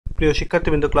প্রিয়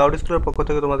শিক্ষার্থীবৃন্দ, ক্লাউড স্কুলের পক্ষ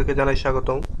থেকে তোমাদেরকে জানাই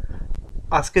স্বাগতম।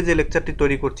 আজকে যে লেকচারটি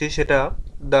তৈরি করছি সেটা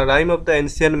the rhyme of the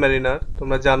ancient mariner.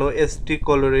 তোমরা জানো এস.টি.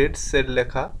 কোলরিডস এর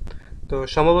লেখা। তো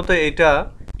সম্ভবত এটা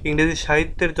ইংরেজি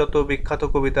সাহিত্যের যত বিখ্যাত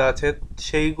কবিতা আছে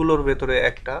সেইগুলোর ভেতরে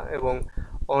একটা, এবং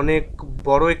অনেক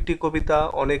বড় একটি কবিতা,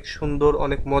 অনেক সুন্দর,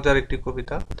 অনেক মজার একটি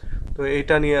কবিতা। তো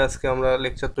এইটা নিয়ে আজকে আমরা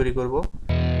লেকচার তৈরি করব।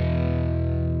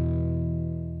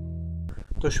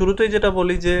 তো শুরুতেই যেটা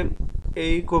বলি যে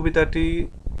এই কবিতাটি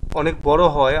অনেক বড়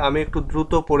হয়, আমি একটু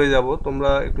দ্রুত পড়ে যাব,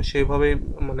 তোমরা একটু সেইভাবেই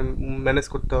মানে ম্যানেজ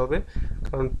করতে হবে,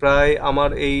 কারণ প্রায় আমার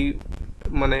এই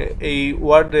মানে এই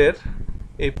ওয়ার্ডের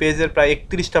এই পেজের প্রায়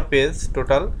 31টা পেজ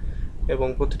টোটাল, এবং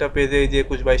প্রতিটা পেজে এই যে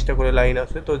 21-22টা করে লাইন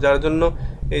আছে। তো যার জন্য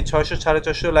এই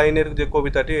 600-450 লাইনের যে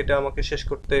কবিতাটি এটা আমাকে শেষ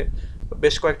করতে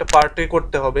বেশ কয়েকটা পার্টে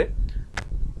করতে হবে।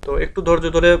 তো একটু ধৈর্য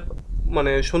ধরে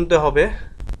মানে শুনতে হবে।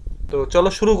 তো চলো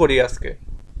শুরু করি আজকে।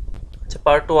 আচ্ছা,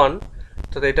 পার্ট 1,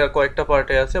 তো এটার কয়েকটা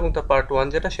পার্টে আছে এবং তার পার্ট 1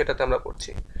 যেটা সেটাতে আমরা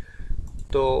পড়ছি।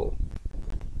 তো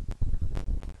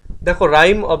দেখো,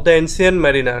 rhyme of the ancient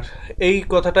mariner, এই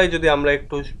কথাটাই যদি আমরা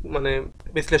একটু মানে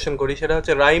বিশ্লেষণ করি, সেটা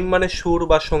হচ্ছে রাইম মানে সুর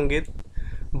বা সঙ্গীত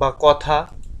বা কথা,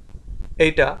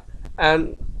 এইটা। And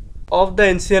of the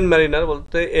ancient mariner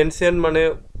বলতে এনশিয়েন্ট মানে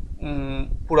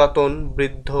পুরাতন,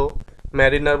 বৃদ্ধ,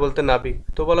 ম্যারিনার বলতে নাবিক।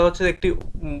 তো বলা হচ্ছে একটি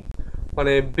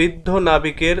মানে বৃদ্ধ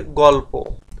নাবিকের গল্প।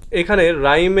 এখানে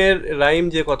রাইম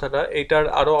যে কথাটা, এইটার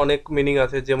আরো অনেক মিনিং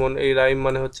আছে। যেমন এই রাইম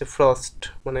মানে হচ্ছে ফ্রস্ট,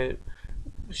 মানে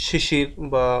শিশির,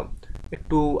 বা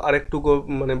একটু আরেকটু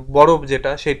মানে বরফ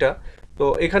যেটা সেটা। তো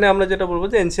এখানে আমরা যেটা বলবো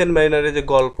যে এনশিয়েন্ট ম্যারিনারের যে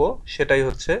গল্প সেটাই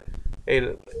হচ্ছে এই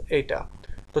এইটা।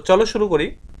 তো চলো শুরু করি।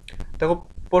 দেখো,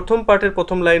 প্রথম পার্টের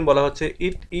প্রথম লাইন বলা হচ্ছে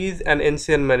it is an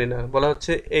ancient mariner. বলা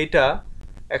হচ্ছে এইটা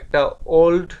একটা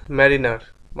ওল্ড ম্যারিনার,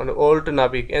 মানে ওল্ড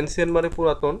নাবিক। এনশিয়েন্ট মানে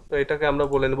পুরাতন, তো এটাকে আমরা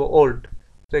বলে নেব ওল্ড।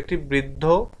 তো একটি বৃদ্ধ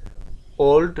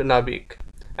ওল্ড নাবিক।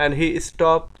 And he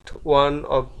stopped one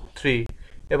of three,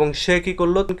 এবং সে কি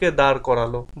করলো, তাকে দাঁড়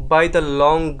করালো। By the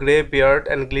long grey beard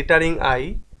and glittering I,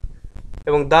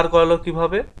 এবং দাঁড় করালো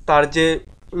কিভাবে, তার যে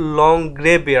লং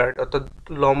গ্রে বিয়ার্ড অর্থাৎ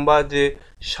লম্বা যে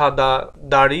সাদা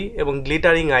দাড়ি এবং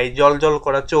গ্লিটারিং আই জল জল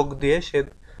করা চোখ দিয়ে সে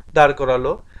দাঁড়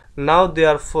করালো।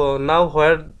 নাও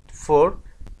হোয়ার ফোর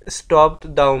স্টপড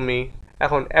দাও মি।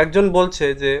 এখন একজন বলছে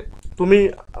যে তুমি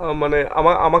মানে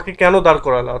আমাকে কেন দাঁড়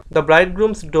Corolla. The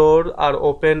ব্রাইডগ্রুমস door R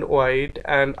open wide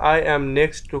and I am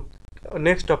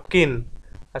next of কিন।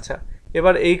 আচ্ছা,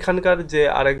 এবার এইখানকার যে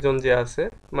আরেকজন যে আছে,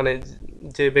 মানে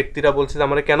যে ব্যক্তিরা বলছে যে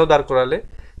আমরা কেন দাঁড় করালে,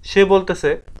 সে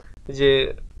বলতেছে যে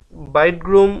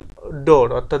ব্রাইডগ্রুম ডোর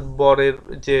অর্থাৎ বরের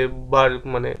যে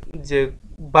মানে যে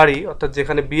বাড়ি, অর্থাৎ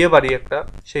যেখানে বিয়ে বাড়ি একটা,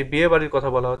 সেই বিয়ে বাড়ির কথা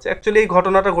বলা হচ্ছে। অ্যাকচুয়ালি এই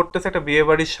ঘটনাটা ঘটতেছে একটা বিয়ে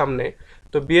বাড়ির সামনে।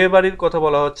 তো বিয়ে বাড়ির কথা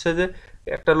বলা হচ্ছে যে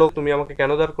একটা লোক, তুমি আমাকে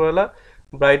কেন দাঁড় করালা।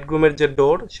 ব্রাইডগ্রুমের যে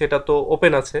ডোর সেটা তো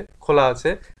ওপেন আছে, খোলা আছে।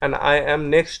 And I am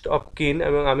next of কিন,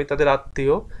 এবং আমি তাদের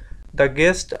আত্মীয়। The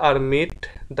guest R meet,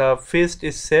 the feast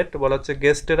is set. বলা হচ্ছে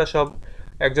গেস্টেরা সব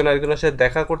একজন আরেকজনের সাথে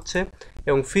দেখা করছে,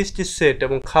 এবং ফিস্ট ইজ সেট,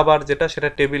 এবং খাবার যেটা সেটা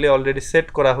টেবিলে অলরেডি সেট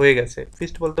করা হয়ে গেছে।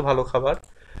 ফিস্ট বলতে ভালো খাবার।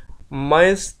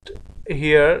 মাইস্ট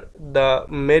হিয়ার দ্য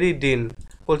মেরি ডিন,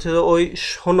 বলছে যে ওই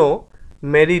শোনো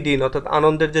মেরি ডিন অর্থাৎ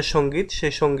আনন্দের যে সঙ্গীত,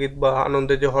 সেই সঙ্গীত বা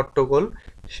আনন্দের যে হট্টগোল,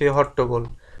 সেই হট্টগোল।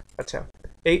 আচ্ছা,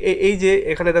 এই যে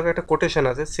এখানে দেখো একটা কোটেশন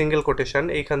আছে, সিঙ্গেল কোটেশন,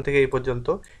 এইখান থেকে এই পর্যন্ত।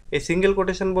 এই সিঙ্গেল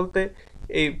কোটেশন বলতে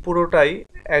এই পুরোটাই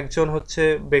একজন হচ্ছে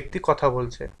ব্যক্তি কথা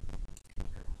বলছে।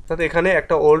 অর্থাৎ এখানে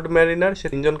একটা ওল্ড ম্যারিনার সে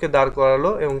তিনজনকে দাঁড়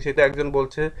করালো, এবং সেটা একজন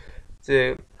বলছে যে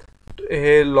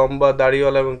হে লম্বা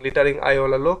দাড়িওয়ালা এবং গ্লিটারিং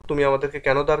আইওয়ালা লোক, তুমি আমাদেরকে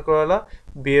কেন দাঁড় করালা।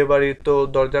 বিয়ে বাড়ির তো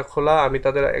দরজা খোলা, আমি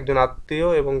তাদের একজন আত্মীয়,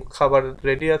 এবং খাবার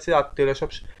রেডি আছে, আত্মীয়রা সব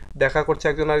দেখা করছে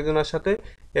একজন আরেকজনের সাথে,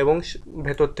 এবং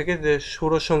ভেতর থেকে যে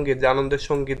সুরসঙ্গীত, যে আনন্দের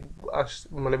সঙ্গীত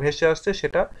মানে ভেসে আসছে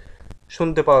সেটা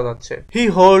শুনতে পাওয়া যাচ্ছে। হি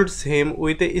holds him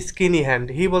with a skinny hand.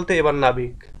 হি বলতে এবার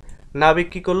নাবিক। নাবিক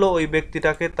কি করলো, ওই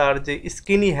ব্যক্তিটাকে তার যে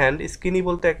স্কিনি হ্যান্ড, স্কিনি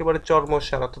বলতে একেবারে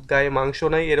চর্মসার অর্থাৎ গায়ে মাংস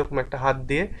নাই এরকম একটা হাত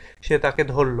দিয়ে সে তাকে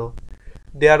ধরলো।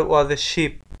 দেয়ার ওয়াজ এ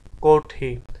শিপ কোট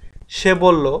হি, সে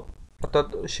বলল, অর্থাৎ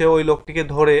সে ওই লোকটিকে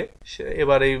ধরে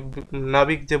এবার এই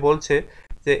নাবিক যে বলছে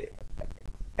যে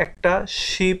একটা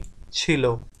শিপ ছিল,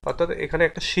 অর্থাৎ এখানে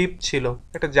একটা শিপ ছিল,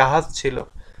 একটা জাহাজ ছিল।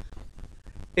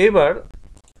 এবার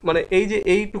মানে এই যে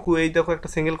এইটুকু, এই দেখো একটা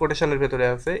সিঙ্গেল কোটেশনের ভেতরে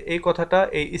আছে এই কথাটা,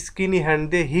 এই স্কিনি হ্যান্ড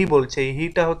দিয়ে হি বলছে, এই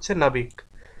হিটা হচ্ছে নাবিক।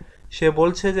 সে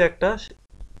বলছে যে একটা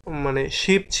মানে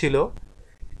শিপ ছিল।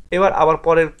 এবার আবার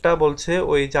পরেরটা বলছে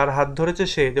ওই যার হাত ধরেছে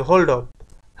সে, যে হোল্ড অফ,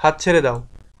 হাত ছেড়ে দাও।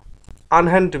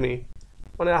 আনহ্যান্ড মি,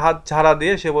 মানে হাত ঝাড়া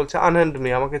দিয়ে সে বলছে আনহ্যান্ড মি,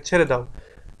 আমাকে ছেড়ে দাও।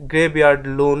 গ্রে বিয়ার্ড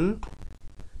লুন,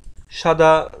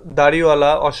 সাদা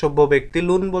দাড়িওয়ালা অসভ্য ব্যক্তি।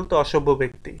 লুন বলতে অসভ্য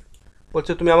ব্যক্তি,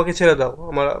 বলছে তুমি আমাকে ছেড়ে দাও,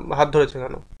 আমার হাত ধরেছে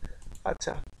কেন।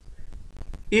 আচ্ছা,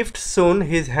 if soon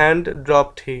his hand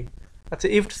dropped হি। আচ্ছা,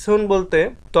 ইফ সুন বলতে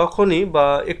তখনই বা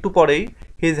একটু পরেই,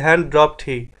 হিজ হ্যান্ড ড্রপড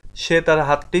হি, সে তার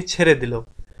হাতটি ছেড়ে দিল।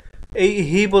 এই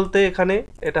হি বলতে এখানে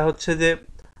এটা হচ্ছে যে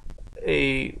এই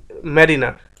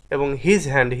ম্যারিনার, এবং হিজ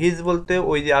হ্যান্ড, হিজ বলতে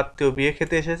ওই যে আত্মীয় বিয়ে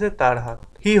খেতে এসেছে তার হাত।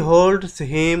 হি holds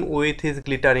him with his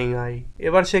glittering I.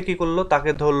 এবার সে কি করলো,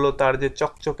 তাকে ধরলো তার যে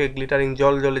চকচকে গ্লিটারিং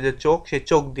জল জলে যে চোখ, সেই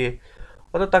চোখ দিয়ে,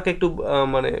 অর্থাৎ তাকে একটু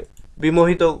মানে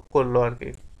বিমোহিত করলো আর কি।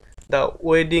 The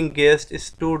wedding guest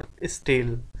stood still,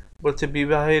 বলছে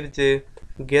বিবাহের যে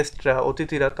গেস্টরা,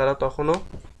 অতিথিরা, তারা তখনও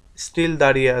স্টিল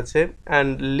দাঁড়িয়ে আছে।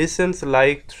 And listen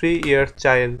like 3 year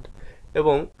child,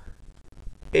 এবং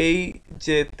এই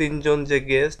যে তিনজন যে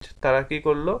গেস্ট, তারা কি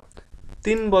করলো,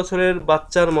 3 বছরের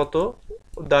বাচ্চার মতো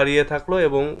দাঁড়িয়ে থাকলো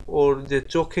এবং ওর যে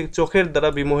চোখের দ্বারা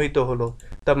বিমোহিত হলো।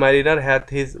 The mariner hath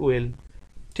his will,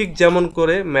 ঠিক যেমন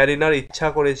করে ম্যারিনার ইচ্ছা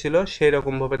করেছিল সেই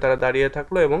রকমভাবে তারা দাঁড়িয়ে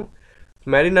থাকলো এবং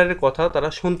ম্যারিনারের কথা তারা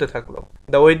শুনতে থাকলো।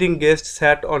 The wedding guest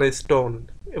sat on a stone,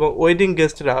 এবং ওয়েডিং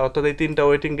গেস্টরা, অর্থাৎ এই 3টা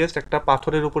ওয়েডিং গেস্ট একটা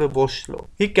পাথরের উপরে বসলো।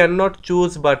 He can not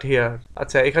choose but here.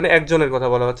 আচ্ছা, এখানে একজনের কথা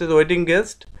বলা হচ্ছে, ওয়েডিং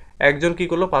গেস্ট একজন কি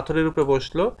করলো, পাথরের উপরে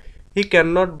বসলো। He can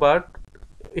not but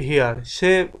here,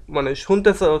 সে মানে শুনতে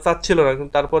চাচ্ছিল না,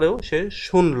 কিন্তু তারপরেও সে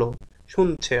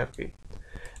শুনছে আর কি।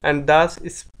 And thus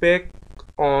spec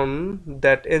on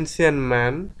that ancient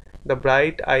man the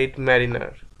bright I'd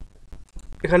mariner.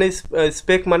 এখানে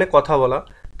স্পেক মানে কথা বলা,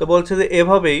 তো বলছে যে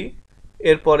এভাবেই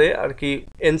এরপরে আর কি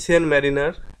এনশিয়ান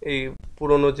ম্যারিনার, এই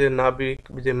পুরনো যে নাবিক,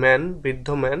 যে ম্যান, বৃদ্ধ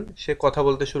ম্যান, সে কথা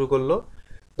বলতে শুরু করলো।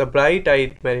 দ্য ব্রাইট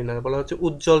আইড ম্যারিনার বলা হচ্ছে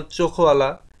উজ্জ্বল চোখওয়ালা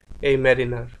এই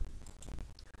ম্যারিনার।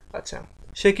 আচ্ছা,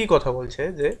 সে কি কথা বলছে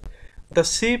যে the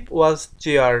ship was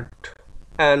chaired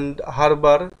and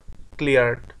Harbour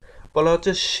cleared, বলা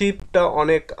হচ্ছে শিপটা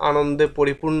অনেক আনন্দে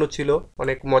পরিপূর্ণ ছিল,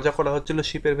 অনেক মজা করা হচ্ছিল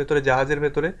শিপের ভেতরে, জাহাজের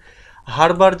ভেতরে।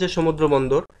 হারবার যে সমুদ্র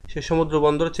বন্দর, সে সমুদ্র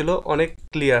বন্দর ছিল অনেক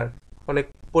ক্লিয়ার, অনেক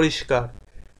পরিষ্কার।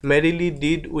 মেরিলি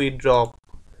ডিড উই ড্রপ,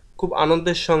 খুব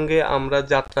আনন্দের সঙ্গে আমরা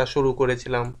যাত্রা শুরু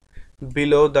করেছিলাম।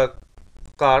 Below the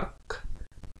Kirk,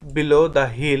 below the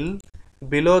hill,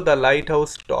 below the light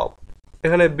house top.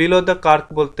 এখানে বিলো দ্য কার্ক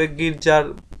বলতে গির্জার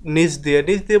নিচ দিয়ে,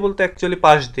 নিচ দিয়ে বলতে অ্যাকচুয়ালি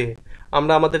পাশ দিয়ে,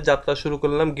 আমরা আমাদের যাত্রা শুরু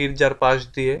করলাম গির্জার পাশ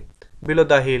দিয়ে। বিলো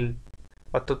দ্য হিল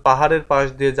অর্থাৎ পাহাড়ের পাশ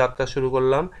দিয়ে যাত্রা শুরু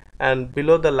করলাম। And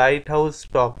below the light house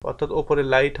top, অর্থাৎ ওপরে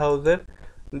লাইট হাউসের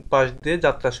পাশ দিয়ে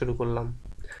যাত্রা শুরু করলাম।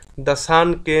 The sun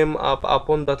came up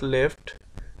upon the left,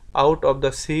 out of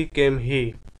the she came হি,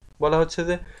 বলা হচ্ছে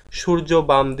যে সূর্য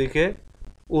বাম দিকে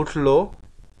উঠল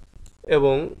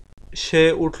এবং সে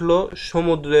উঠল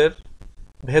সমুদ্রের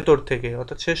ভেতর থেকে,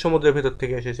 অর্থাৎ সে সমুদ্রের ভেতর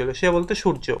থেকে এসেছিল, সে বলতে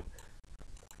সূর্য।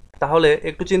 তাহলে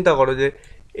একটু চিন্তা করো যে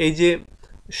এই যে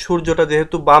সূর্যটা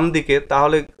যেহেতু বাম দিকে,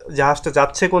 তাহলে জাহাজটা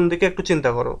যাচ্ছে কোন দিকে, একটু চিন্তা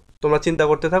করো, তোমরা চিন্তা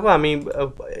করতে থাকো, আমি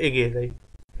এগিয়ে যাই।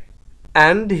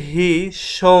 অ্যান্ড হি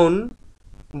শোন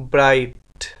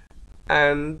bright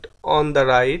and on the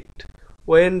right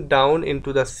when down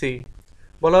into the sea,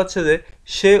 বলা হচ্ছে যে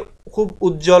সে খুব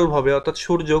উজ্জ্বলভাবে, অর্থাৎ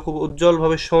সূর্য খুব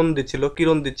উজ্জ্বলভাবে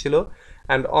কিরণ দিচ্ছিল।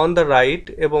 অ্যান্ড অন দ্য রাইট,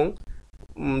 এবং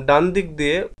ডান দিক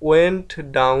দিয়ে, went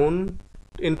down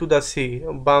into the sea,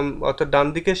 বাম অর্থাৎ ডান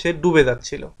দিকে সে ডুবে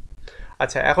যাচ্ছিল।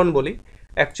 আচ্ছা, এখন বলি,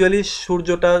 অ্যাকচুয়ালি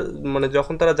সূর্যটা মানে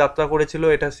যখন তারা যাত্রা করেছিল,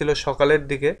 এটা ছিল সকালের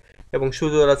দিকে এবং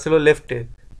সূর্যটা ছিল লেফটে,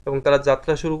 এবং তারা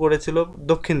যাত্রা শুরু করেছিল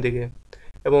দক্ষিণ দিকে,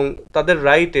 এবং তাদের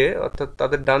রাইটে অর্থাৎ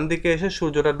তাদের ডান দিকে এসে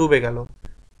সূর্যটা ডুবে গেল,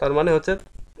 তার মানে হচ্ছে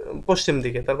পশ্চিম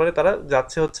দিকে, তার মানে তারা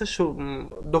যাচ্ছে হচ্ছে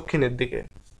দক্ষিণের দিকে।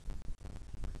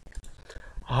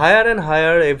 Higher and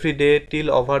higher every day till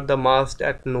over the must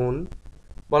at noon,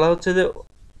 বলা হচ্ছে যে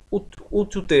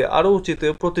উঁচুতে, আরও উঁচুতে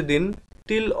প্রতিদিন,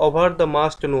 টিল ওভার দ্য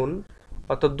মাস্ট নুন,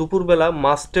 অর্থাৎ দুপুরবেলা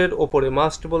মাস্টের ওপরে,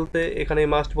 মাস্ট বলতে এখানে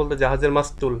মাস্ট বলতে জাহাজের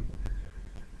মাস্তুল।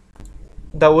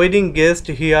 The wedding guest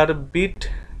here bit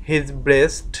his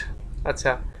breast,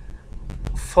 আচ্ছা,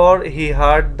 for he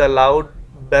heard the loud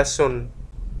ব্যাসন।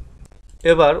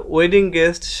 এবার ওয়েডিং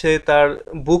গেস্ট সে তার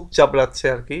বুক চাপড়াচ্ছে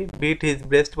আর কি, বিট হিজ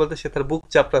ব্রেস্ট বলতে সে তার বুক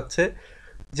চাপড়াচ্ছে,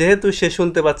 যেহেতু সে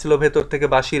শুনতে পাচ্ছিল ভেতর থেকে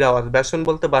বাঁশির আওয়াজ, ব্যাসন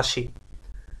বলতে বাঁশি।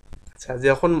 আচ্ছা,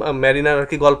 যখন ম্যারিনার আর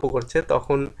কি গল্প করছে,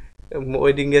 তখন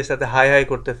ওয়েডিং গেস্ট সাথে হাই হাই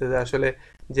করতেছে যে আসলে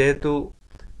যেহেতু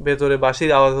ভেতরে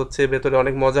বাঁশির আওয়াজ হচ্ছে, ভেতরে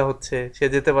অনেক মজা হচ্ছে, সে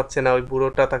যেতে পারছে না, ওই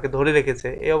বুড়োটা তাকে ধরে রেখেছে,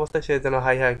 এই অবস্থায় সে যেন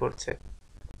হাই হাই করছে।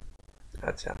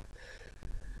 আচ্ছা,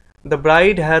 the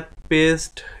bride had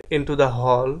paste into the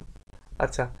hall,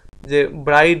 আচ্ছা, যে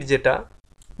ব্রাইড যেটা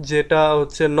যেটা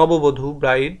হচ্ছে নববধূ,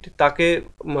 ব্রাইড, তাকে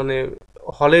মানে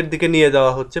হলের দিকে নিয়ে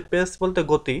যাওয়া হচ্ছে। পেস বলতে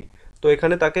গতি, তো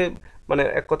এখানে তাকে মানে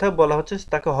এক কথায় বলা হচ্ছে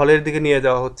তাকে হলের দিকে নিয়ে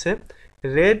যাওয়া হচ্ছে।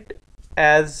 Red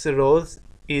as rose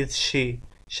is she,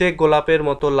 সে গোলাপের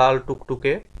মতো লাল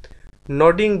টুকটুকে।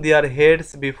 nodding their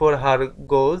heads before her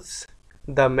goes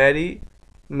the merry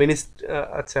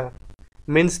আচ্ছা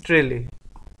minstrelly।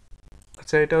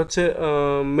 আচ্ছা এটা হচ্ছে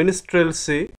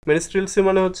মিনিস্ট্রেলসি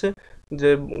মানে হচ্ছে যে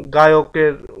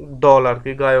গায়কের দল আর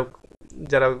কি, গায়ক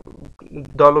যারা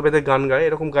দল বেঁধে গান গায়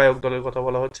এরকম গায়ক দলের কথা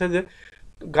বলা হচ্ছে, যে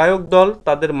গায়ক দল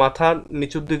তাদের মাথা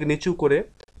নিচুর দিকে নিচু করে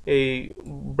এই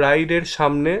ব্রাইডের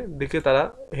সামনে দিকে তারা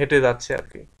হেঁটে যাচ্ছে আর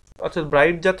কি, অর্থাৎ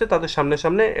ব্রাইড যাচ্ছে তাদের সামনে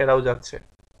সামনে এরাও যাচ্ছে।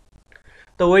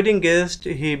 The wedding guest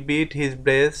he bit his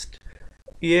breast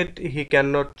yet he can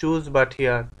not choose but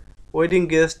here. Wedding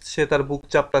guest সে তার বুক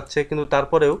চাপড়াচ্ছে কিন্তু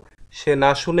তারপরেও সে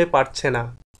না শুনে পারছে না।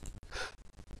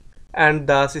 And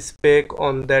thus spec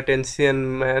on that ancient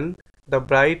man the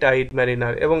bright I'd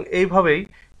mariner. এবং এইভাবেই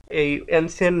এই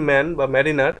এনসিয়েন্ট ম্যান বা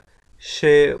ম্যারিনার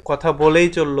সে কথা বলেই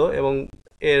চললো, এবং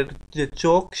এর যে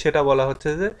চোখ সেটা বলা হচ্ছে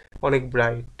যে অনেক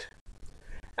bright.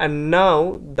 And now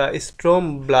the storm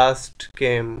blast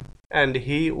came and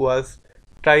he was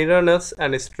টাইরানাস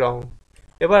and strong.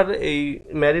 এবার এই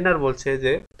ম্যারিনার বলছে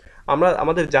যে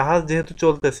আমাদের জাহাজ যেহেতু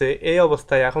চলতেছে এই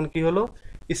অবস্থায় এখন কি হলো,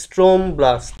 স্ট্রম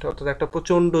ব্লাস্ট অর্থাৎ একটা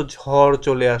প্রচণ্ড ঝড়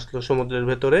চলে আসলো সমুদ্রের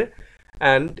ভেতরে।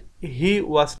 And he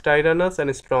was টাইরানাস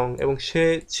and strong, এবং সে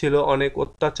ছিল অনেক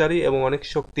অত্যাচারী এবং অনেক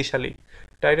শক্তিশালী।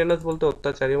 টাইরানাস বলতে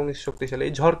অত্যাচারী এবং শক্তিশালী,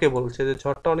 এই ঝড়কে বলছে যে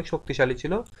ঝড়টা অনেক শক্তিশালী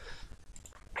ছিল।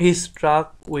 হি struck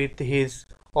with his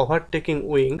overtaking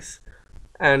wings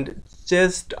and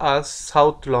chest us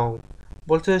south long.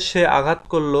 বলছে সে আঘাত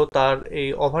করলো তার এই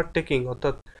ওভারটেকিং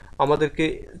অর্থাৎ আমাদেরকে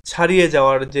ছাড়িয়ে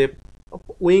যাওয়ার যে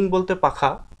উইং বলতে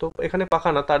পাখা, তো এখানে পাখা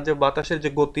না, তার যে বাতাসের যে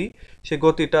গতি সে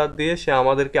গতিটা দিয়ে সে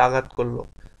আমাদেরকে আঘাত করলো,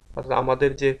 অর্থাৎ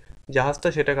আমাদের যে জাহাজটা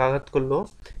সেটাকে আঘাত করলো।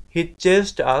 হি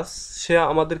চেস্ট আস, সে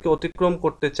আমাদেরকে অতিক্রম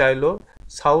করতে চাইলো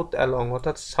সাউথ অ্যালং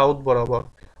অর্থাৎ সাউথ বরাবর,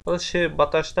 অর্থাৎ সে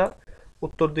বাতাসটা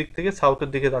উত্তর দিক থেকে সাউথের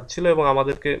দিকে যাচ্ছিল এবং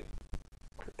আমাদেরকে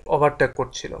ওভারটেক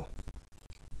করছিল।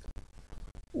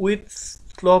 With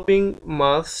sloping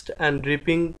mast and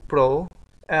dripping prow,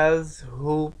 as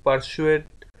who pursued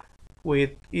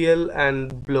with yell and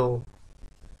blow।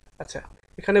 আচ্ছা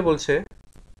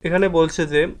এখানে বলছে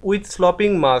যে উইথ স্লপিং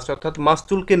মাস্ট অর্থাৎ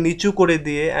মাস্তুলকে নিচু করে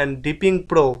দিয়ে অ্যান্ড ডিপিং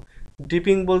প্রো।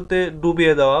 ডিপিং বলতে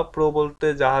ডুবিয়ে দেওয়া, প্রো বলতে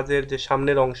জাহাজের যে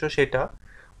সামনের অংশ সেটা,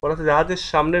 অর্থাৎ জাহাজের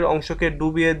সামনের অংশকে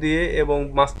ডুবিয়ে দিয়ে এবং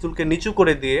মাস্তুলকে নিচু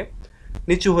করে দিয়ে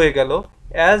নিচু হয়ে গেল।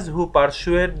 As who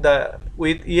persuade the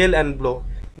with Yale and blow,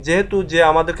 যেহেতু যে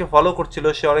আমাদেরকে ফলো করছিল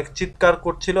সে অনেক চিৎকার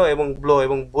করছিল এবং ব্লো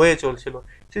এবং বয়ে চলছিল।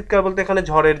 চিৎকার বলতে এখানে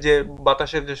ঝড়ের যে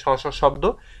বাতাসের যে শব্দ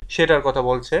সেটার কথা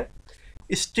বলছে।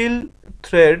 Still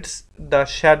threads the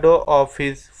shadow of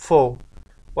his ফো,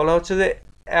 বলা হচ্ছে যে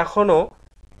এখনও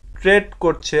ট্রেড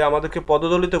করছে আমাদেরকে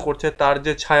পদদলিত করছে তার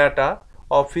যে ছায়াটা,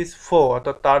 অফিস ফো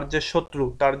অর্থাৎ তার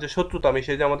যে শত্রুতামি,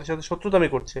 সে যে আমাদের সাথে শত্রুতামি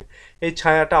করছে এই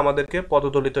ছায়াটা আমাদেরকে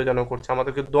পদদলিত যেন করছে,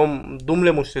 আমাদেরকে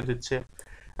দুমলে মুছড়ে দিচ্ছে।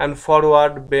 অ্যান্ড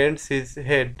ফরওয়ার্ড বেন্ডস হিজ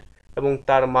হেড, এবং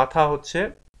তার মাথা হচ্ছে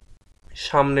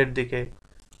সামনের দিকে।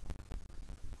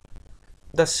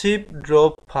 দ্য শিপ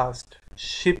ড্রোভ ফাস্ট,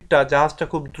 জাহাজটা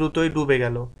খুব দ্রুতই ডুবে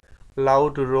গেল।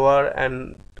 লাউড রোয়ার অ্যান্ড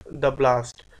দ্য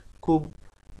ব্লাস্ট, খুব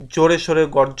জোরে সোরে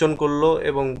গর্জন করলো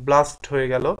এবং ব্লাস্ট হয়ে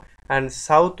গেল। অ্যান্ড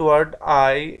সাউথওয়ার্ড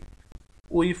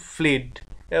উই ফ্লিড,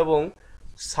 এবং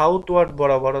সাউথওয়ার্ড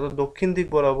বরাবর অর্থাৎ দক্ষিণ দিক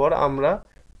বরাবর আমরা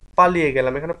পালিয়ে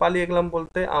গেলাম। এখানে পালিয়ে গেলাম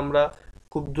বলতে আমরা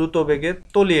খুব দ্রুত বেগে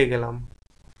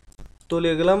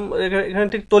এখানে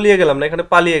ঠিক তলিয়ে গেলাম না, এখানে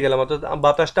পালিয়ে গেলাম, অর্থাৎ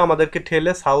বাতাসটা আমাদেরকে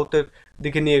ঠেলে সাউথের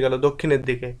দিকে নিয়ে গেল, দক্ষিণের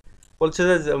দিকে। বলছে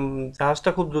যে জাহাজটা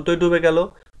খুব দ্রুতই ডুবে গেল,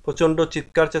 প্রচণ্ড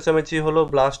চিৎকার চেঁচামেচি হলো,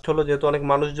 ব্লাস্ট হলো যেহেতু অনেক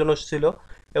মানুষজন ছিল,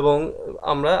 এবং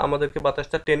আমাদেরকে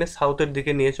বাতাসটা টেনে সাউথের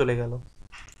দিকে নিয়ে চলে গেল।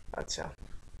 আচ্ছা,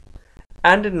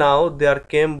 and now there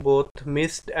came both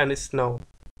mist and snow,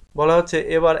 বলা হচ্ছে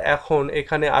এখন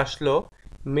এখানে আসলো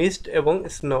মিস্ট এবং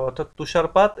স্নো অর্থাৎ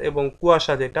তুষারপাত এবং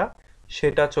কুয়াশা যেটা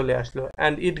সেটা চলে আসলো।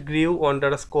 অ্যান্ড ইট গ্রিউ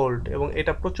ওয়ান্ডারাস কোল্ড, এবং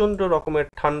এটা প্রচণ্ড রকমের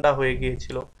ঠান্ডা হয়ে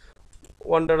গিয়েছিল।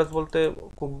 ওয়ান্ডারাস বলতে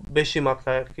খুব বেশি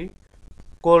মাত্রায় আর কি,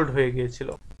 কোল্ড হয়ে গিয়েছিল,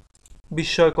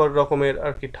 বিস্ময়কর রকমের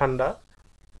আর কি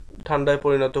ঠান্ডায়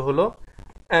পরিণত হলো।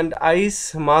 And ice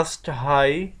must high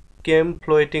came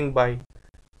floating by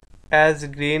as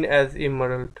green as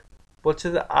ইমারাল্ড, বলছে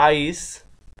যে আইস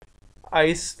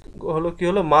হলো কি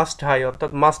হলো, মাস্ট হাই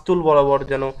অর্থাৎ মাস্তুল বরাবর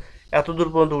যেন এত দূর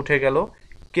পর্যন্ত উঠে গেল।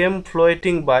 কেম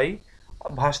ফ্লোটিং বাই,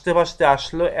 ভাসতে ভাসতে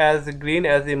আসলো, অ্যাজ গ্রিন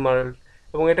অ্যাজ ইমারাল্ড,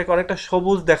 এবং এটাকে অনেকটা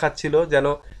সবুজ দেখাচ্ছিল, যেন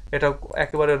এটা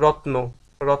একেবারে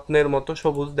রত্নের মতো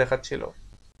সবুজ দেখাচ্ছিল।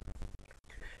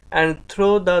 And throw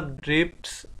the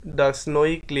ড্রিফটস the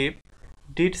স্নোই clip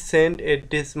did send A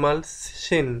ডিসমাল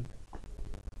scene,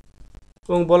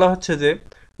 এবং বলা হচ্ছে যে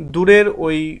দূরের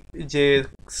ওই যে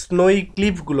স্নোই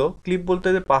ক্লিপ বলতে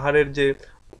যে পাহাড়ের যে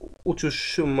উঁচু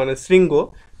মানে শৃঙ্গ,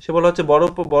 সে বলা হচ্ছে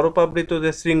বরফাবৃত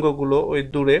যে শৃঙ্গগুলো ওই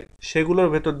দূরে, সেগুলোর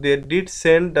ভেতর দিয়ে ডিড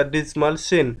সেন্ড দ্য ডিসমাল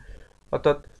সিন,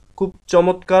 অর্থাৎ খুব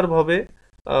চমৎকারভাবে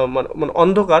মানে মানে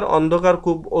অন্ধকার অন্ধকার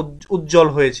খুব উজ্জ্বল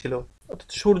হয়েছিল, অর্থাৎ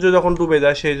সূর্য যখন ডুবে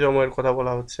যায় সেই সময়ের কথা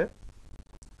বলা হচ্ছে।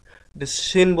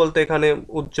 সিন বলতে এখানে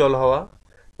উজ্জ্বল হওয়া,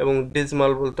 এবং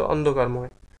ডিসমাল বলতে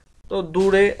অন্ধকারময়। তো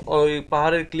দূরে ওই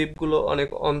পাহাড়ের ক্লিপগুলো অনেক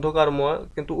অন্ধকারময়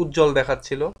কিন্তু উজ্জ্বল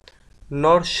দেখাচ্ছিল।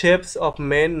 নর শেপস অফ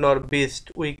মেন নর beast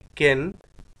we can,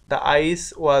 the ice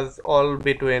was all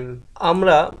between.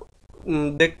 আমরা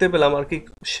দেখতে পেলাম আর কি,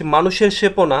 মানুষের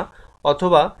শেপও না,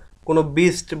 অথবা কোনো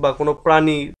বিস্ট বা কোনো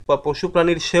প্রাণী বা পশু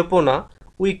প্রাণীর শেপও না,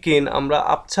 উই কেন আমরা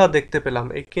আবছা দেখতে পেলাম।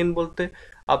 এই কেন বলতে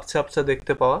আবছা আবছা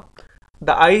দেখতে পাওয়া।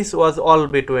 The ice was all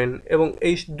between, এবং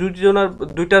এই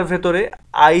দুইটার ভেতরে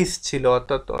আইস ছিল,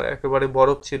 অর্থাৎ একেবারে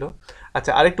বরফ ছিল।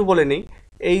 আচ্ছা, আরেকটু বলে নিই,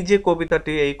 এই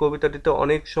কবিতাটিতে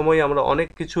অনেক সময় আমরা অনেক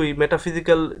কিছুই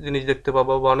মেটাফিজিক্যাল জিনিস দেখতে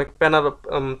পাবো, বা অনেক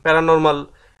প্যারানর্মাল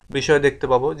বিষয় দেখতে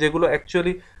পাবো, যেগুলো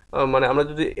অ্যাকচুয়ালি মানে আমরা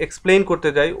যদি এক্সপ্লেইন করতে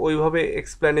যাই ওইভাবে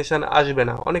এক্সপ্লেনেশন আসবে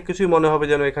না, অনেক কিছুই মনে হবে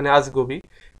যেন এখানে আজগুবি,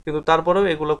 কিন্তু তারপরেও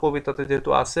এগুলো কবিতাতে যেহেতু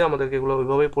আছে আমাদেরকে এগুলো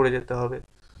ওইভাবেই পড়ে যেতে হবে।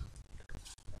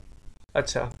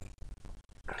 আচ্ছা,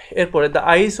 এরপরে the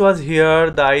ice was here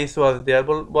the আইস ওয়াজ দেয়ার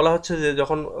বলা হচ্ছে যে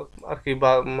যখন আর কি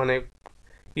বা মানে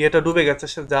ইয়েটা ডুবে গেছে,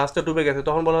 জাহাজটা ডুবে গেছে,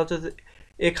 তখন বলা হচ্ছে যে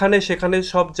এখানে সেখানে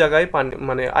সব জায়গায় পানি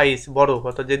মানে আইস বরফ,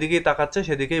 অর্থাৎ যেদিকেই তাকাচ্ছে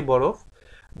সেদিকেই বরফ।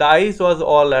 The ice was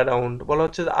all around, বলা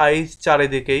হচ্ছে যে আইস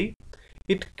চারিদিকেই।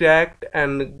 ইট cracked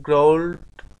and গ্রোল্ড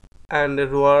and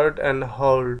রোয়ার্ড and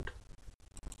hold,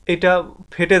 এটা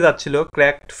ফেটে যাচ্ছিল,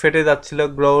 ক্র্যাকড ফেটে যাচ্ছিল,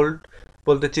 গ্রোল্ড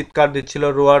বলতে চিৎকার দিচ্ছিল,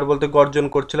 রোয়ার বলতে গর্জন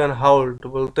করছিল, অ্যান্ড হাউল্ড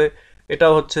বলতে এটা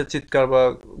হচ্ছে চিৎকার বা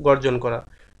গর্জন করা।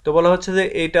 তো বলা হচ্ছে যে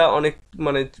এইটা অনেক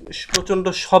মানে প্রচণ্ড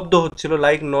শব্দ হচ্ছিল,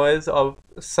 লাইক নয়েজ অফ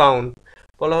সাউন্ড।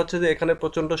 বলা হচ্ছে যে এখানে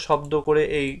প্রচণ্ড শব্দ করে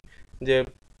এই যে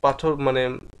পাথর মানে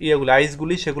ইয়েগুলো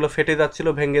আইসগুলি সেগুলো ফেটে যাচ্ছিল,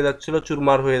 ভেঙে যাচ্ছিল,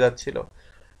 চুরমার হয়ে যাচ্ছিল।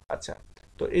 আচ্ছা,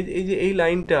 তো এই যে এই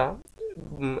লাইনটা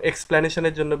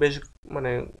এক্সপ্লেনেশনের জন্য বেশ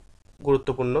মানে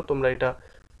গুরুত্বপূর্ণ, তোমরা এটা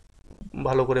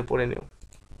ভালো করে পড়ে নিও।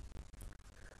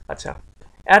 আচ্ছা,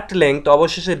 অ্যাট লেংথ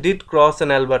অবশেষে ডিড ক্রস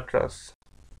অ্যান অ্যালবাট্রাস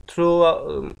থ্রু,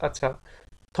 আচ্ছা,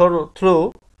 থ্রু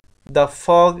দ্য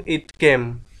ফগ ইট কেম।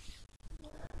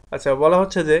 আচ্ছা, বলা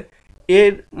হচ্ছে যে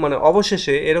এর মানে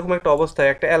অবশেষে এরকম একটা অবস্থায়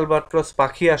একটা অ্যালবাট্রস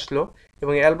পাখি আসলো,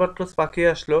 এবং অ্যালবাট্রস পাখি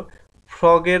আসলো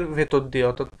ফগের ভেতর দিয়ে,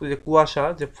 অর্থাৎ যে কুয়াশা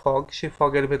যে ফগ, সেই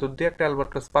ফগের ভেতর দিয়ে একটা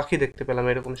অ্যালবাট্রস পাখি দেখতে পেলাম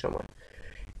এরকম সময়।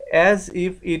 As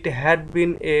if it had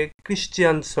been A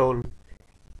Christian soul,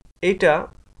 এইটা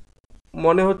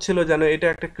মনে হচ্ছিল যেন এটা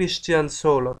একটা ক্রিশ্চিয়ান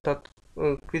সোল, অর্থাৎ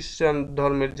খ্রিস্টান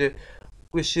ধর্মের যে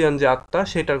ক্রিশ্চিয়ান যে আত্মা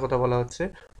সেটার কথা বলা হচ্ছে।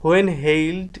 When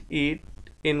হেইলড it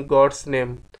in God's name,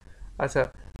 আচ্ছা,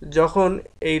 যখন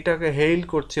এইটাকে হেইল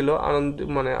করছিল,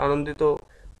 আনন্দিত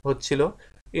হচ্ছিল,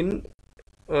 in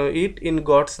it in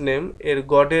God's name, এর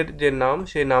গডের যে নাম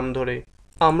সেই নাম ধরে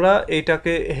আমরা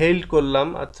এইটাকে হেইল করলাম,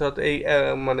 অর্থাৎ এই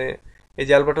মানে এই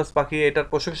যে অ্যালবার্টাস পাখি এটার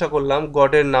প্রশংসা করলাম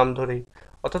গডের নাম ধরেই।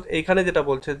 অর্থাৎ এইখানে যেটা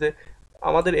বলছে যে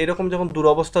আমাদের এরকম যখন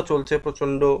দুরবস্থা চলছে,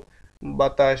 প্রচণ্ড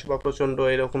বাতাস বা প্রচণ্ড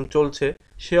এরকম চলছে,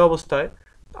 সে অবস্থায়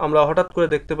আমরা হঠাৎ করে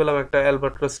দেখতে পেলাম একটা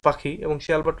অ্যালবাট্রাস পাখি, এবং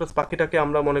সেই অ্যালবাট্রাস পাখিটাকে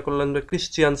আমরা মনে করলাম যে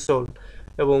ক্রিশ্চিয়ান সোল,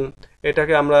 এবং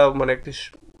এটাকে আমরা মানে একটি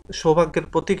সৌভাগ্যের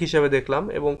প্রতীক হিসেবে দেখলাম,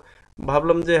 এবং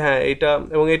ভাবলাম যে হ্যাঁ এইটা,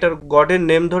 এবং এটার গডের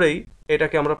নেম ধরেই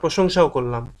এটাকে আমরা প্রশংসাও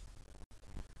করলাম।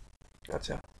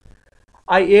 আচ্ছা,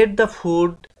 I at the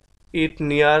food it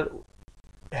near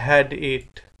had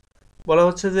ইট, বলা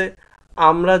হচ্ছে যে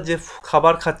আমরা যে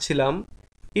খাবার খাচ্ছিলাম,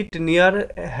 ইট নিয়ার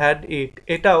হ্যাড ইট,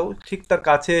 এটাও ঠিক তার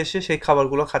কাছে এসে সেই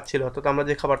খাবারগুলো খাচ্ছিল, অর্থাৎ আমরা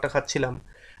যে খাবারটা খাচ্ছিলাম।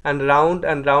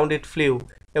 অ্যান্ড রাউন্ড ইট ফ্লিউ,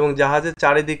 এবং জাহাজের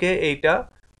চারিদিকে এইটা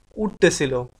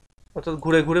উঠতেছিল, অর্থাৎ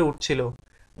ঘুরে ঘুরে উঠছিল।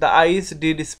 The ice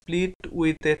did split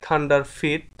with a thunder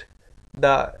fit,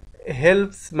 the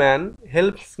হেল্পসম্যান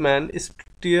হেল্পসম্যান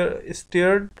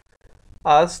steered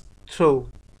us through.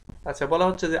 আচ্ছা, বলা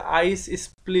হচ্ছে যে আইস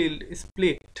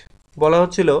স্প্লিট, বলা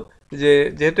হচ্ছিল যে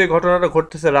যেহেতু এই ঘটনাটা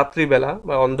ঘটতেছে রাত্রিবেলা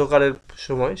বা অন্ধকারের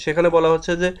সময়, সেখানে বলা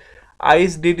হচ্ছে যে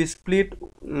আইস did split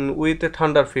with a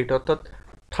thunder fit, অর্থাৎ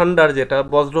ঠান্ডার যেটা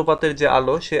বজ্রপাতের যে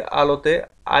আলো, সে আলোতে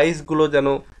আইসগুলো যেন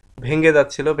ভেঙে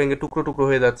যাচ্ছিল, ভেঙে টুকরো টুকরো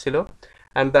হয়ে যাচ্ছিল।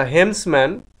 And the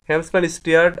হেমসম্যান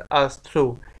steered us through,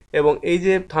 এবং এই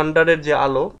যে থান্ডারের যে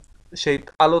আলো, সেই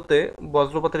আলোতে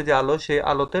বজ্রপাতের যে আলো, সেই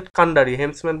আলোতে কান্ডারি,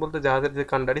 হেমসম্যান বলতে জাহাজের যে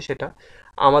কান্ডারি, সেটা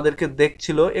আমাদেরকে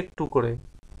দেখছিল একটু করে,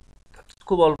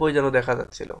 খুব অল্পই যেন দেখা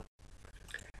যাচ্ছিল।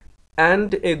 And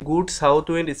a good south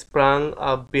wind স্প্রাং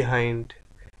up behind,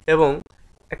 এবং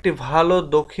একটি ভালো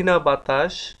দক্ষিণা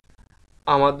বাতাস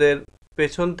আমাদের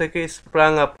পেছন থেকে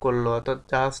স্প্রাং আপ করলো, অর্থাৎ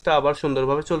জাহাজটা আবার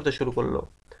সুন্দরভাবে চলতে শুরু করলো।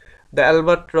 দ্য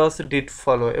অ্যালবাট্রস ডিড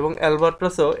ফলো, এবং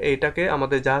অ্যালবাট্রসও এইটাকে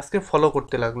আমাদের জাহাজকে ফলো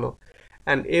করতে লাগলো।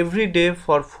 And every day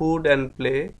for food and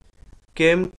play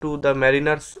came to the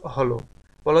Mariners হলো,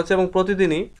 বলা হচ্ছে, এবং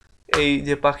প্রতিদিনই এই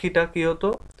যে পাখিটা কী হতো,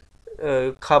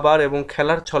 খাবার এবং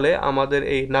খেলার ছলে আমাদের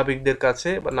এই নাবিকদের কাছে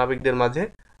বা নাবিকদের মাঝে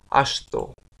আসতো।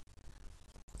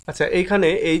 আচ্ছা, এইখানে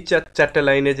এই চারটে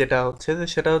লাইনে যেটা হচ্ছে যে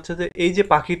সেটা হচ্ছে যে এই যে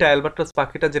পাখিটা, অ্যালবাট্রাস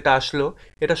পাখিটা যেটা আসলো,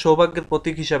 এটা সৌভাগ্যের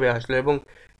প্রতীক হিসাবে আসলো, এবং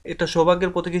এটা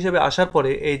সৌভাগ্যের প্রতীক হিসাবে আসার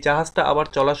পরে এই জাহাজটা আবার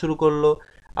চলা শুরু করলো,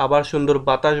 আবার সুন্দর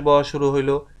বাতাস বওয়া শুরু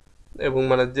হইলো, এবং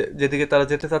মানে যেদিকে তারা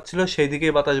যেতে চাচ্ছিল সেই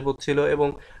দিকেই বাতাস বচ্ছিল, এবং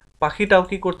পাখিটাও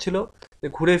কি করছিল,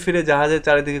 ঘুরে ফিরে জাহাজের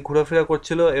চারিদিকে ঘোরাফেরা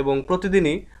করছিল, এবং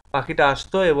প্রতিদিনই পাখিটা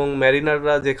আসতো এবং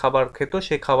ম্যারিনাররা যে খাবার খেত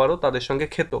সেই খাবারও তাদের সঙ্গে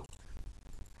খেত।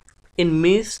 In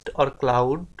mist or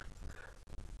cloud,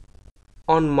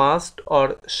 on must or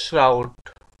shroud,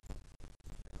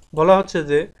 বলা হচ্ছে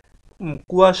যে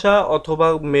কুয়াশা অথবা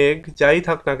মেঘ যাই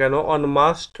থাক না কেন, অন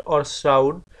মাস্ট অর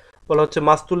শ্রাউড, বলা হচ্ছে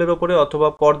মাস্তুলের ওপরে অথবা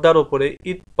পর্দার ওপরে,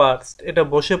 ইট পার্সড, এটা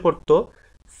বসে পড়তো,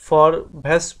 ফর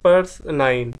ভেসপার্স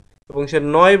 9, এবং সে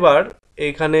 9 বার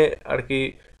এইখানে আর কি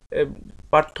এ,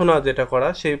 প্রার্থনা যেটা করা,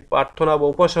 সেই প্রার্থনা বা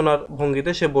উপাসনার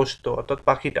ভঙ্গিতে সে বসতো, অর্থাৎ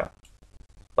পাখিটা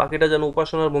পাখিটা যেন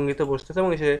উপাসনার ভঙ্গিতে বসতেছে,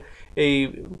 এবং সে এই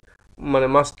মানে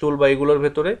মাস্তুল বা এগুলোর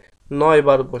ভেতরে 9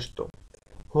 বার বসতো।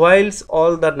 হোয়াইলস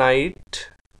all the night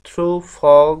through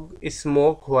fog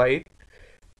smoke white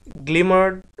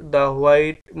গ্লিমার্ড the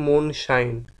white moon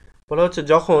shine, বলা হচ্ছে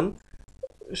যখন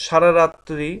সারা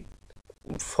রাত্রি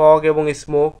ফগ এবং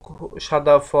স্মোক,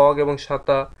 সাদা ফগ এবং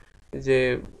সাদা যে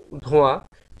ধোঁয়া,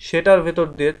 সেটার ভেতর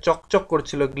দিয়ে চকচক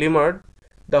করছিল, গ্লিমার্ড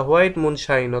দ্য হোয়াইট মুন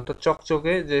শাইন, অর্থাৎ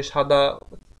চকচকে যে সাদা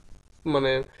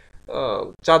মানে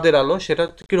চাঁদের আলো সেটা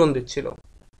কিরণ দিচ্ছিল।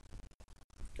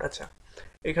 আচ্ছা,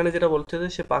 এখানে যেটা বলছে যে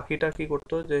সে পাখিটা কি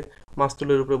করতো, যে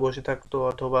মাস্তুলের উপরে বসে থাকতো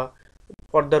অথবা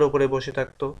পর্দার উপরে বসে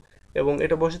থাকতো, এবং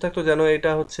এটা বসে থাকতো যেন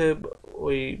এটা হচ্ছে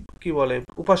ওই কি বলে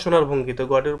উপাসনার ভঙ্গিতে,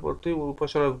 গডের প্রতি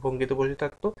উপাসনার ভঙ্গিতে বসে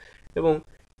থাকতো, এবং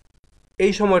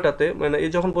এই সময়টাতে মানে এই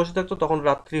যখন বসে থাকতো তখন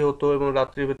রাত্রি হতো, এবং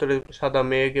রাত্রির ভেতরে সাদা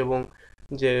মেঘ এবং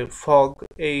যে ফগ,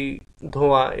 এই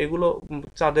ধোঁয়া, এগুলো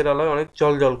চাঁদের আলোয় অনেক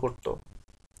জল করতো।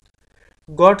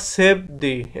 God save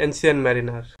the ancient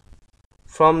mariner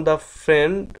from the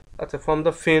friend, আচ্ছা, ফ্রম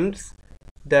দ্য ফিন্ডস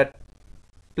দ্যাট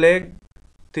প্লেগ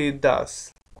দি দাস।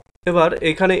 এবার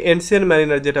এখানে এনশিয়ান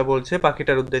ম্যারিনার যেটা বলছে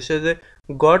পাখিটার উদ্দেশ্যে, যে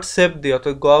গড সেভ দি,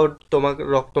 অর্থাৎ গড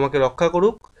তোমাকে রক্ষা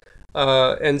করুক,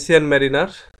 ancient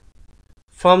mariner,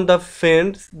 from the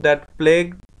friends that plague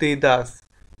দি দাস,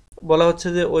 বলা হচ্ছে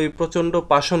যে ওই প্রচণ্ড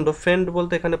পাষণ্ড, ফ্রেন্ড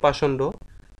বলতে এখানে পাষণ্ড,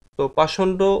 তো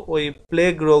পাষণ্ড ওই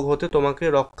প্লেগ রোগ হতে তোমাকে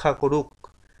রক্ষা করুক।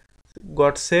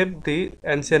 গড সেভ দি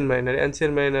অ্যানসিয়েন্ট মাইনার,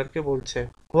 অ্যানসিয়েন্ট মাইনারকে বলছে।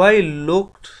 হোয়াই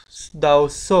লুকড দাও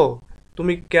সো,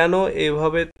 তুমি কেন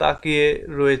এভাবে তাকিয়ে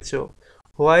রয়েছো।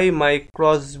 Why my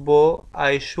crossbow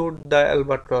I shoot the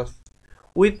Albatross,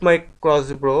 with my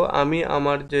crossbow, আমি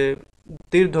আমার যে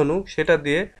তীরধনুক সেটা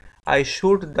দিয়ে, আই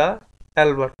শুট দ্য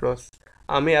অ্যালবাট্রস,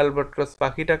 আমি অ্যালবাট্রস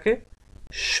পাখিটাকে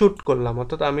শ্যুট করলাম,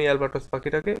 অর্থাৎ আমি অ্যালবাট্রস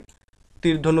পাখিটাকে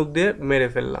তীরধনুক দিয়ে মেরে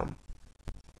ফেললাম।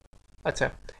 আচ্ছা,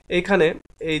 এইখানে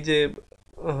এই যে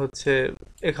হচ্ছে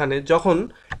এখানে যখন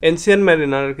এনশিয়ান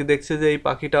ম্যারিনার আর কি দেখছে যে এই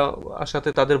পাখিটা সাথে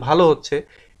তাদের ভালো হচ্ছে,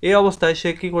 এই অবস্থায় সে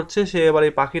কি করছে, সে এবার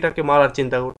এই পাখিটাকে মারার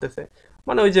চিন্তা করতেছে,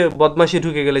 মানে ওই যে বদমাশি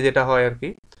ঢুকে গেলে যেটা হয় আর কি।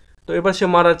 তো এবার সে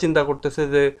মারার চিন্তা করতেছে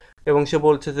যে, এবং সে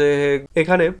বলছে যে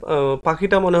এখানে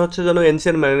পাখিটা মনে হচ্ছে যেন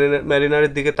এনশিয়ান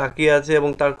ম্যারিনারের দিকে তাকিয়ে আছে, এবং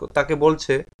তাকে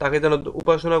বলছে, তাকে যেন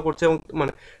উপাসনা করছে, এবং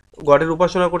মানে গডের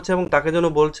উপাসনা করছে, এবং তাকে যেন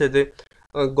বলছে যে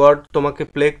গড তোমাকে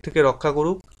প্লেগ থেকে রক্ষা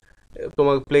করুক,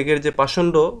 তোমার প্লেগের যে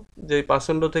পাষণ্ড, যে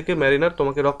পাষণ্ড থেকে ম্যারিনার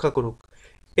তোমাকে রক্ষা করুক।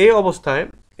 এই অবস্থায়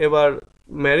এবার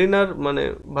ম্যারিনার মানে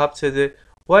ভাবছে যে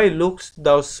হোয়াই লুকস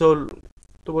দাও সোল,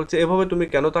 তো বলছে এভাবে তুমি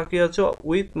কেন তাকিয়ে আছো,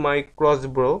 উইথ মাই ক্রস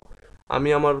ব্রো, আমি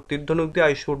আমার তীরধনুক দিয়ে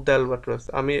আই শুট দ্য অ্যালবাট্রস,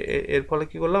 আমি এর ফলে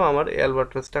কি করলাম, আমার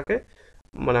অ্যালবাট্রসটাকে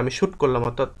মানে আমি শুট করলাম,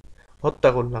 অর্থাৎ হত্যা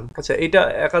করলাম। আচ্ছা, এটা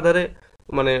একাধারে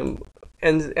মানে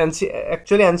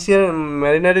অ্যাকচুয়ালি অ্যানসিয়ান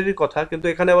ম্যারিনারেরই কথা, কিন্তু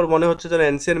এখানে আবার মনে হচ্ছে যেন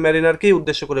অ্যানসিয়ান ম্যারিনারকেই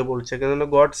উদ্দেশ্য করে বলছে, কেননা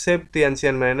গড সেভ দি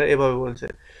অ্যানসিয়ান ম্যারিনার এভাবে বলছে।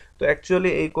 তো অ্যাকচুয়ালি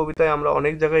এই কবিতায় আমরা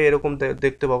অনেক জায়গায় এরকম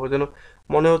দেখতে পাবো, যেন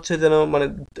মনে হচ্ছে যেন মানে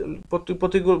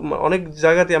প্রতিকূল অনেক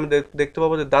জায়গাতে আমি দেখতে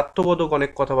পাবো যে দাত্তবোধক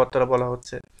অনেক কথাবার্তা বলা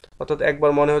হচ্ছে, অর্থাৎ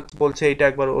একবার মনে হচ্ছে বলছে এইটা,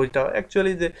 একবার ওইটা,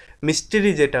 অ্যাকচুয়ালি যে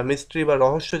মিস্ট্রি বা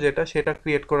রহস্য যেটা, সেটা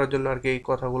ক্রিয়েট করার জন্য আর কি এই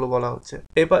কথাগুলো বলা হচ্ছে।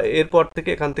 এরপর থেকে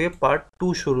এখান থেকে পার্ট 2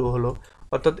 শুরু হলো,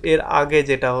 অর্থাৎ এর আগে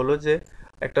যেটা হলো যে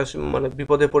একটা মানে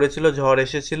বিপদে পড়েছিল, ঝড়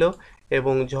এসেছিল,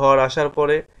 এবং ঝড় আসার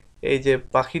পরে এই যে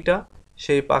পাখিটা,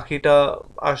 সেই পাখিটা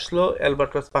আসলো,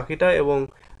 অ্যালবাট্রাস পাখিটা, এবং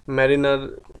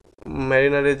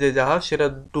ম্যারিনারের যে জাহাজ সেটা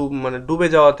মানে ডুবে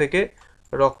যাওয়া থেকে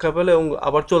রক্ষা পেল এবং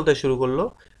আবার চলতে শুরু করলো।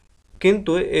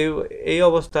 কিন্তু এই এই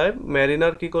অবস্থায়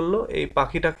ম্যারিনার কি করলো, এই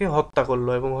পাখিটাকে হত্যা করলো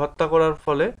এবং হত্যা করার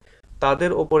ফলে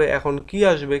তাদের ওপরে এখন কি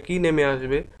আসবে, কি নেমে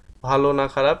আসবে, ভালো না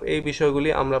খারাপ, এই বিষয়গুলি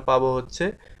আমরা পাবো হচ্ছে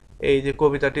এই যে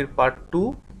কবিতাটির পার্ট 2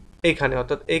 এইখানে,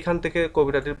 অর্থাৎ এইখান থেকে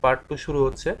কবিতাটির পার্ট 2 শুরু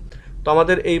হচ্ছে। তো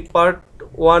আমাদের এই পার্ট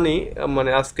 1ই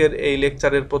মানে আজকের এই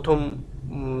লেকচারের প্রথম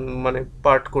মানে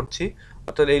পার্ট করছি,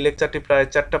 অর্থাৎ এই লেকচারটি প্রায়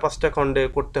 4-5টা খণ্ডে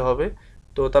করতে হবে।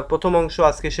 তো তার প্রথম অংশ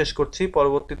আজকে শেষ করছি,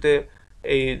 পরবর্তীতে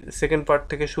এই সেকেন্ড পার্ট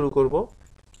থেকে শুরু করব।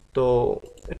 তো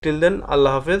টিল দেন,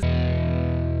 আল্লাহ হাফেজ।